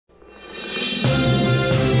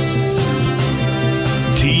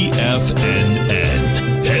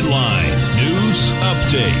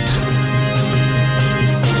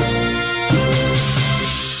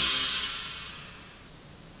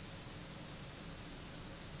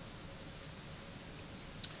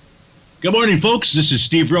Good morning, folks. This is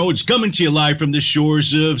Steve Rhodes coming to you live from the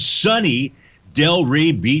shores of sunny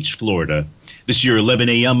Delray Beach, Florida. This is your 11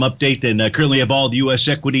 a.m. update, and currently have all the U.S.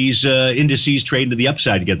 equities indices trading to the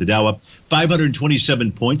upside. You got the Dow up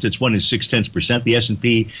 527 points. That's 1 6/10%. The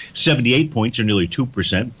S&P 78 points, or nearly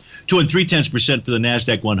 2%. 2 3/10% for the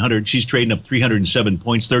NASDAQ 100. She's trading up 307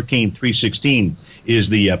 points. 13,316 is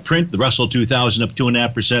the print. The Russell 2000 up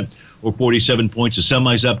 2.5%, or 47 points. The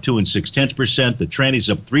semi's up 2 6/10%. The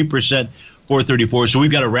tranny's up 3%, 434. So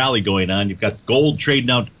we've got a rally going on. You've got gold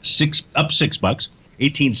trading out up $6.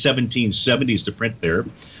 1817.70 is the print there.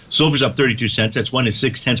 Silver's up 32 cents. That's 1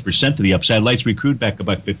 6/10% to the upside. Light sweet crude back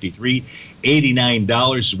about $53.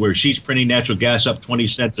 $89 is where she's printing. Natural gas up 20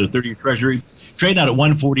 cents to the 30-year Treasury. Trading out at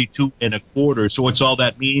 142.25. So what's all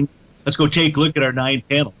that mean? Let's go take a look at our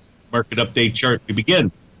 9-panel market update chart. We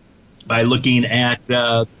begin by looking at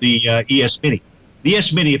the ES Mini. The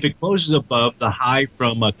ES Mini, if it closes above the high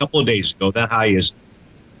from a couple of days ago, that high is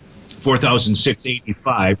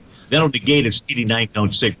 4,685. That'll negate its TD9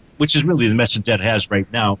 count 6, which is really the message that it has right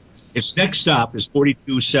now. Its next stop is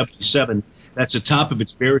 42.77. That's the top of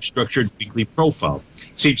its bearish structured weekly profile.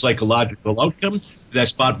 Seems like a logical outcome. That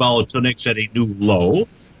spot volatility at a new low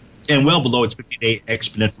and well below its 50-day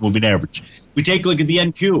exponential moving average. We take a look at the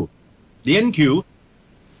NQ. The NQ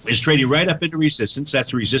is trading right up into resistance.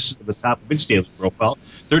 That's the resistance at the top of its daily profile,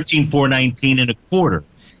 13,419.25.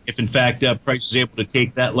 If, in fact, price is able to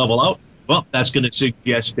take that level out, well, that's going to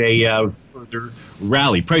suggest a further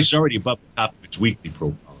rally. Price is already above the top of its weekly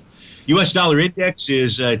profile. U.S. dollar index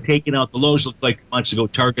is taking out the lows. Looked like it wants to go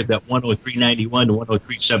target that 103.91 to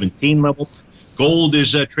 103.17 level. Gold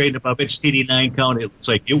is trading above its TD9 count. It looks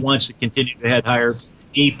like it wants to continue to head higher.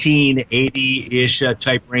 1880-ish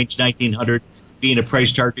type range, 1900 being a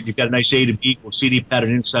price target. You've got a nice A to B equal CD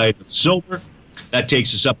pattern inside of silver. That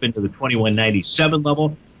takes us up into the 2197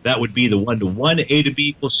 level. That would be the 1-to-1 A to B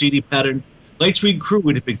equals CD pattern. Light sweet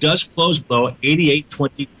crude, if it does close below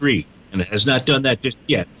 88.23, and it has not done that just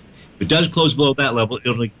yet, if it does close below that level,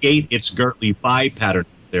 it'll negate its Gartley buy pattern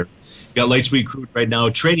there. You've got light sweet crude right now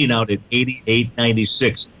trading out at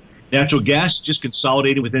 88.96. Natural gas just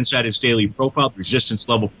consolidating with inside its daily profile. The resistance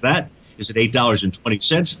level for that is at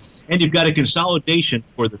 $8.20. And you've got a consolidation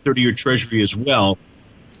for the 30-year Treasury as well.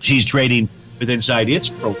 She's trading with inside its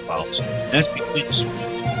profiles. That's between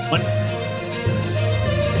one.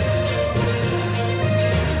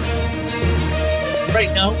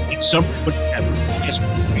 Right now, in summary, what we have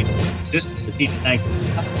resistance, the TD9.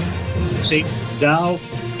 Same for Dow.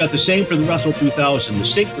 We've got the same for the Russell 2000. The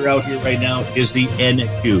stinker out here right now is the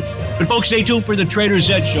NQ. But folks, stay tuned for the Trader's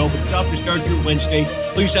Edge show. But it's off to start your Wednesday.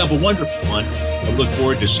 Please have a wonderful one. I look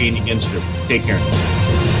forward to seeing you again soon. Take care.